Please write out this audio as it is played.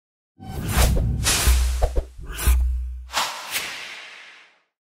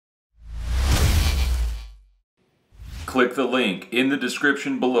Click the link in the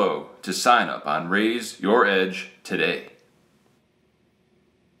description below to sign up on Raise Your Edge today.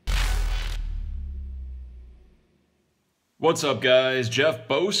 What's up guys, Jeff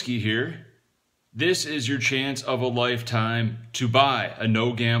Boski here. This is your chance of a lifetime to buy a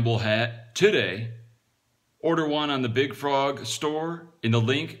no gamble hat today. Order one on the Big Frog store in the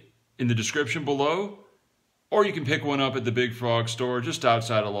link in the description below, or you can pick one up at the Big Frog store just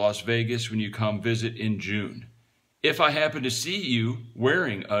outside of Las Vegas when you come visit in June. If I happen to see you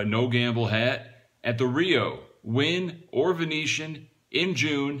wearing a no gamble hat at the Rio, Wynn, or Venetian in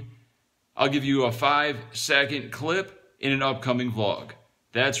June, I'll give you a 5-second clip in an upcoming vlog.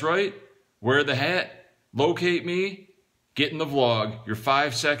 That's right, wear the hat, locate me, get in the vlog. Your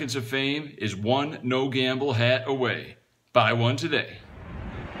 5 seconds of fame is one no gamble hat away. Buy one today.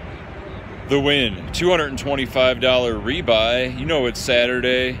 The Wynn, $225 rebuy. You know it's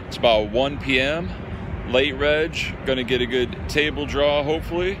Saturday, it's about 1 p.m. Late reg, gonna get a good table draw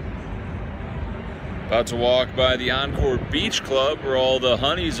hopefully. About to walk by the Encore Beach Club where all the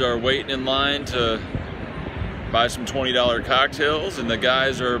honeys are waiting in line to buy some $20 cocktails, and the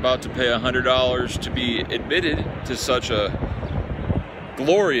guys are about to pay $100 to be admitted to such a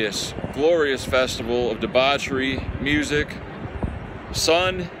glorious, glorious festival of debauchery, music,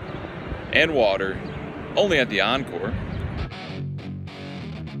 sun, and water, only at the Encore.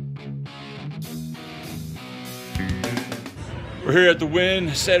 We're here at the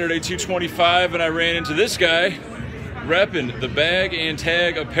Wynn, Saturday 225, and I ran into this guy repping the Bag and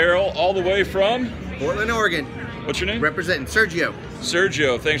Tag apparel all the way from Portland, Oregon. What's your name? Representing Sergio.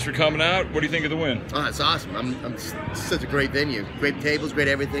 Sergio, thanks for coming out. What do you think of the Wynn? Oh, it's awesome. It's such a great venue. Great tables, great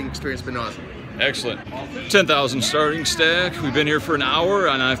everything. Experience been awesome. Excellent. 10,000 starting stack. We've been here for an hour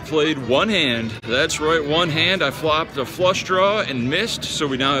and I've played one hand. That's right, one hand. I flopped a flush draw and missed, so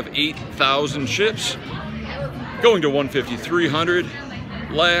we now have 8,000 chips. Going to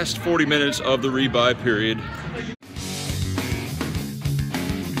 150-300. Last 40 minutes of the rebuy period.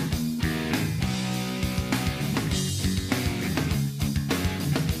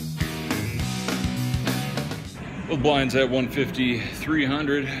 With blinds at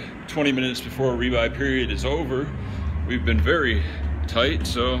 150-300, 20 minutes before rebuy period is over. We've been very tight,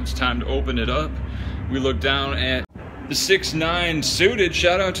 so it's time to open it up. We look down at the 6'9" suited.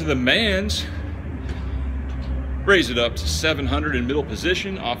 Shout out to the Mans. Raise it up to 700 in middle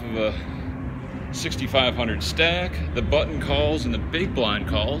position off of a 6,500 stack. The button calls and the big blind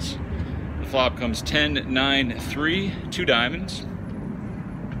calls. The flop comes 10-9-3, 2 diamonds.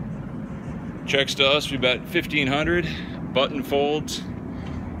 Checks to us, we bet 1,500, button folds,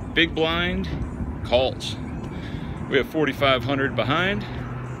 big blind, calls. We have 4,500 behind.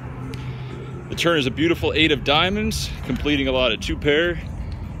 The turn is a beautiful 8 of diamonds, completing a lot of 2-pair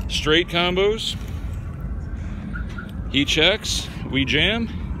straight combos. He checks, we jam,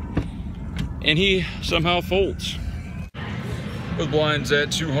 and he somehow folds. With blinds at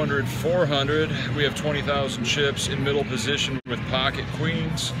 200-400, we have 20,000 chips in middle position with pocket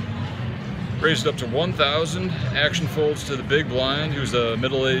queens. Raised up to 1,000. Action folds to the big blind, who's a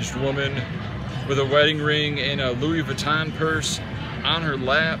middle-aged woman with a wedding ring and a Louis Vuitton purse on her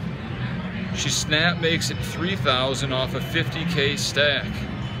lap. She snap makes it 3,000 off a 50K stack.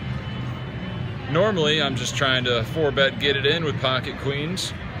 Normally, I'm just trying to 4-bet get it in with pocket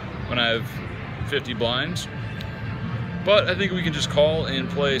queens when I have 50 blinds. But I think we can just call and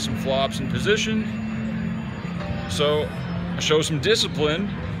play some flops in position. So I show some discipline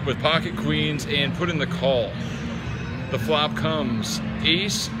with pocket queens and put in the call. The flop comes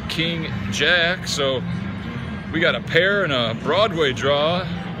ace, king, jack, so we got a pair and a Broadway draw.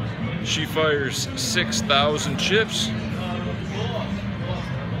 She fires 6,000 chips,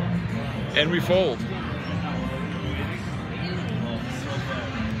 and we fold.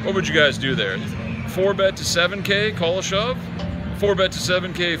 What would you guys do there? 4-bet to 7K, call a shove? 4-bet to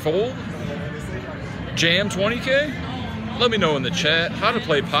 7K, fold? Jam 20K? Let me know in the chat how to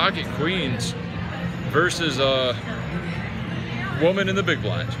play pocket queens versus a woman in the big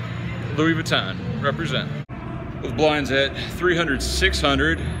blind. Louis Vuitton, represent. With blinds at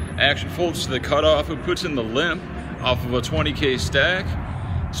 300-600, action folds to the cutoff, who puts in the limp off of a 20K stack.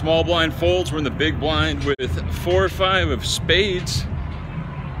 Small blind folds, we're in the big blind with 4 or 5 of spades.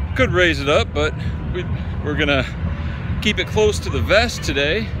 Could raise it up, but we're gonna keep it close to the vest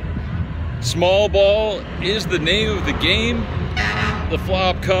today. Small ball is the name of the game. The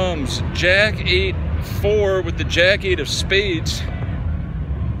flop comes Jack 8-4 with the Jack 8 of spades.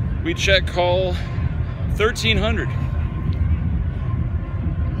 We check call 1,300.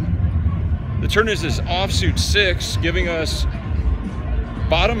 The turn is this offsuit 6, giving us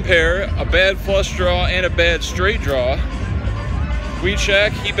bottom pair, a bad flush draw, and a bad straight draw. We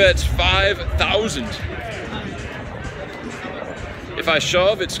check, he bets 5,000. If I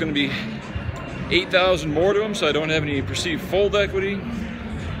shove, it's going to be 8,000 more to him, so I don't have any perceived fold equity.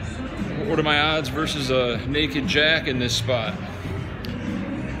 What are my odds versus a naked jack in this spot?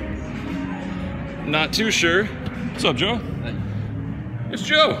 Not too sure. What's up, Joe? It's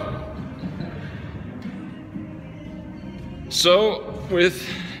Joe. So, with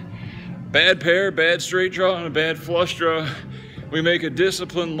bad pair, bad straight draw, and a bad flush draw, we make a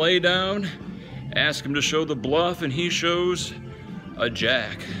disciplined laydown, ask him to show the bluff, and he shows a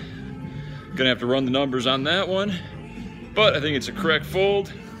jack. Gonna have to run the numbers on that one, but I think it's a correct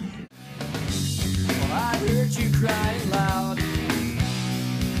fold. Well, I heard you crying loud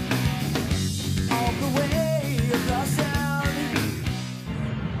all the way across town.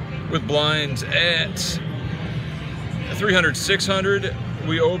 With blinds at 300, 600,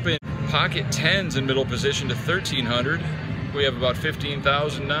 we open pocket 10s in middle position to 1,300. We have about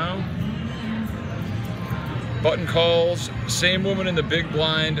 15,000 now. Button calls, same woman in the big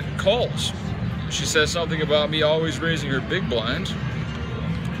blind calls. She says something about me always raising her big blind.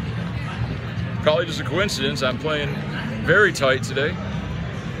 Probably just a coincidence. I'm playing very tight today.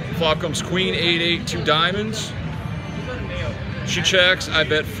 Flop comes queen, 8-8, 2 diamonds. She checks, I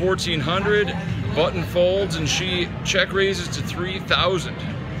bet 1,400. Button folds, and she check raises to 3,000.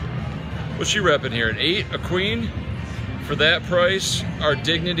 What's she repping here? An 8, a queen? For that price, our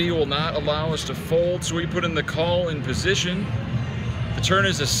dignity will not allow us to fold, so we put in the call in position. The turn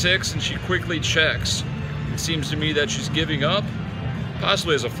is a 6, and she quickly checks. It seems to me that she's giving up,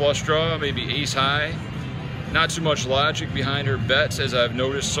 possibly as a flush draw, maybe ace high. Not too much logic behind her bets, as I've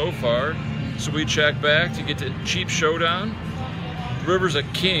noticed so far. So we check back to get to cheap showdown. The river's a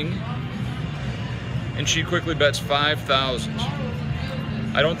king, and she quickly bets 5,000.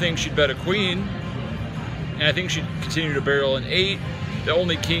 I don't think she'd bet a queen, and I think she'd continue to barrel an 8. The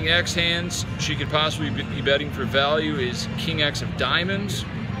only king X hands she could possibly be betting for value is king X of diamonds.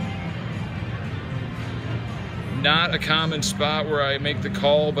 Not a common spot where I make the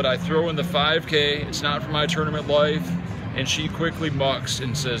call, but I throw in the 5K. It's not for my tournament life, and she quickly mucks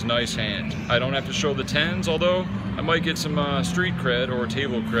and says, nice hand. I don't have to show the 10s, although I might get some street cred or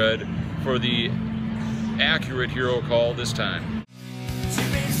table cred for the accurate hero call this time.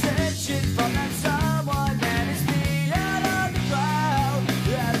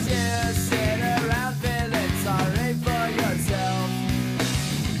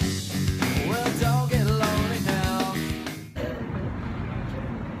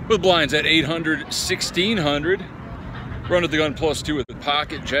 With blinds at 800, 1,600. Run at the gun +2 with the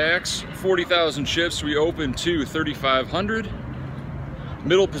pocket jacks. 40,000 chips, we open to 3,500.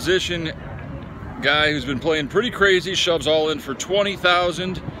 Middle position, guy who's been playing pretty crazy, shoves all in for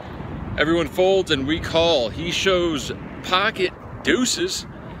 20,000. Everyone folds and we call. He shows pocket deuces.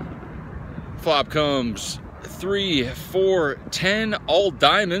 Flop comes 3, 4, 10, all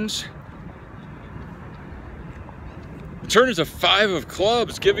diamonds. The turn is a 5 of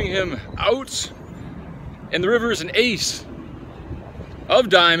clubs, giving him outs. And the river is an ace of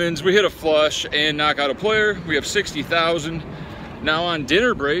diamonds. We hit a flush and knock out a player. We have 60,000. Now on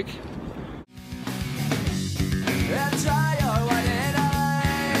dinner break.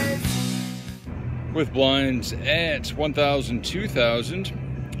 With blinds at 1,000,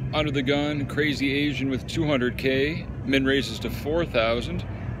 2,000. Under the gun, Crazy Asian with 200K. Min raises to 4,000.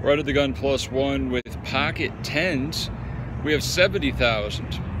 We're under the gun +1 with pocket 10s. We have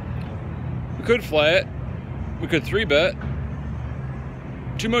 70,000. We could flat. We could 3-bet.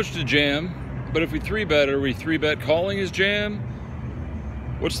 Too much to jam. But if we 3-bet, are we 3-bet calling his jam?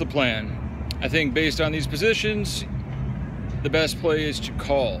 What's the plan? I think based on these positions, the best play is to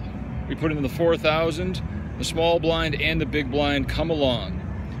call. We put in the 4,000. The small blind and the big blind come along.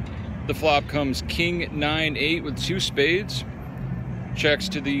 The flop comes king 9-8 with 2 spades. Checks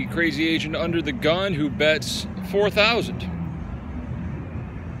to the Crazy Agent under the gun, who bets 4,000.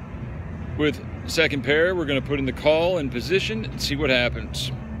 With second pair, we're going to put in the call in position and see what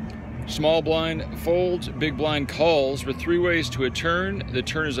happens. Small blind folds, big blind calls with 3 ways to a turn. The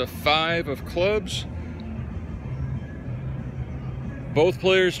turn is a 5 of clubs. Both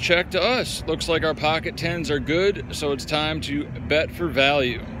players check to us. Looks like our pocket 10s are good, so it's time to bet for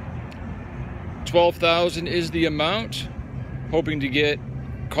value. 12,000 is the amount. Hoping to get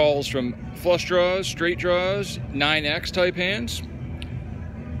calls from flush draws, straight draws, 9X type hands.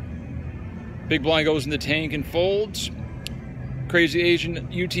 Big blind goes in the tank and folds. Crazy Asian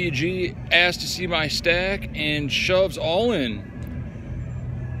UTG asks to see my stack and shoves all in.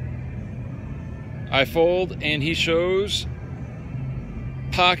 I fold, and he shows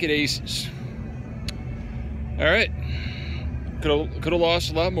pocket aces. All right, could have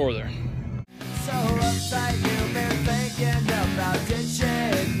lost a lot more there. So uptight, you've been thinking about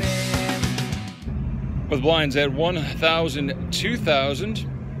ditching me. With blinds at 1,000, 2,000.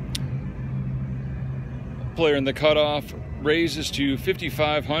 Player in the cutoff raises to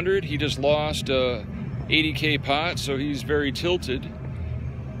 5,500. He just lost a 80K pot, so he's very tilted.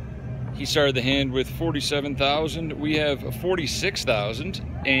 He started the hand with 47,000. We have 46,000,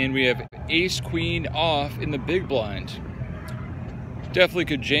 and we have ace queen off in the big blind. Definitely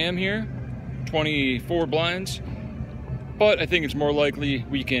could jam here, 24 blinds, but I think it's more likely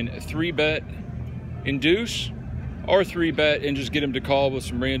we can 3-bet induce or 3-bet and just get him to call with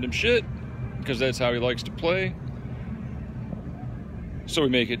some random shit, because that's how he likes to play. So we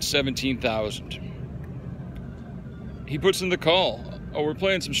make it 17,000. He puts in the call. Oh, we're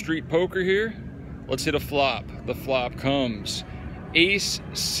playing some street poker here. Let's hit a flop. The flop comes ace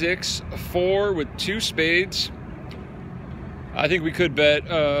 6-4 with 2 spades. I think we could bet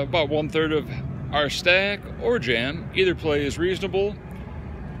about 1/3 of our stack or jam. Either play is reasonable.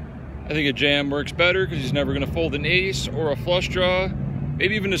 I think a jam works better because he's never going to fold an ace or a flush draw,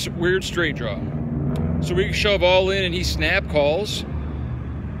 maybe even a weird straight draw. So we shove all in and he snap calls.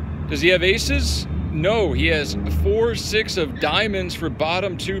 Does he have aces? No, he has 4-6 of diamonds for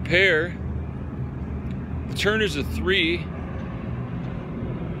bottom 2 pair. The turn is a 3.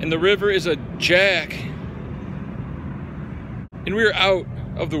 And the river is a jack. And we are out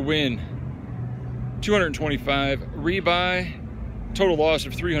of the win. 225 rebuy. Total loss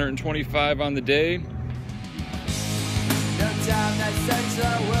of 325 on the day. No time that sends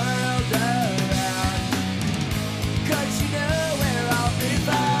the world around. 'Cause you know where I'll be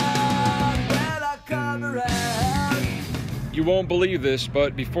found when I come around. You won't believe this,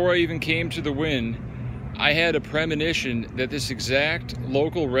 but before I even came to the win, I had a premonition that this exact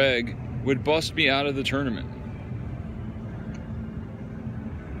local reg would bust me out of the tournament.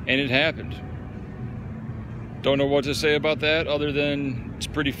 And it happened. Don't know what to say about that other than it's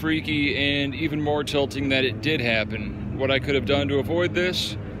pretty freaky and even more tilting that it did happen. What I could have done to avoid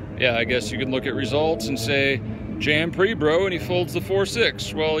this? Yeah, I guess you can look at results and say, jam pre-bro, and he folds the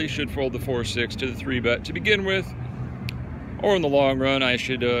 4-6. Well, he should fold the 4-6 to the 3-bet to begin with. Or in the long run, I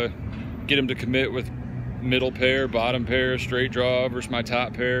should get him to commit with middle pair, bottom pair, straight draw versus my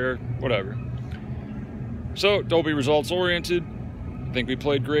top pair, whatever. So, don't be results oriented. I think we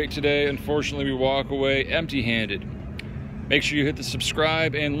played great today. Unfortunately, we walk away empty-handed. Make sure you hit the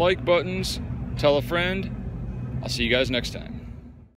subscribe and like buttons. Tell a friend. I'll see you guys next time.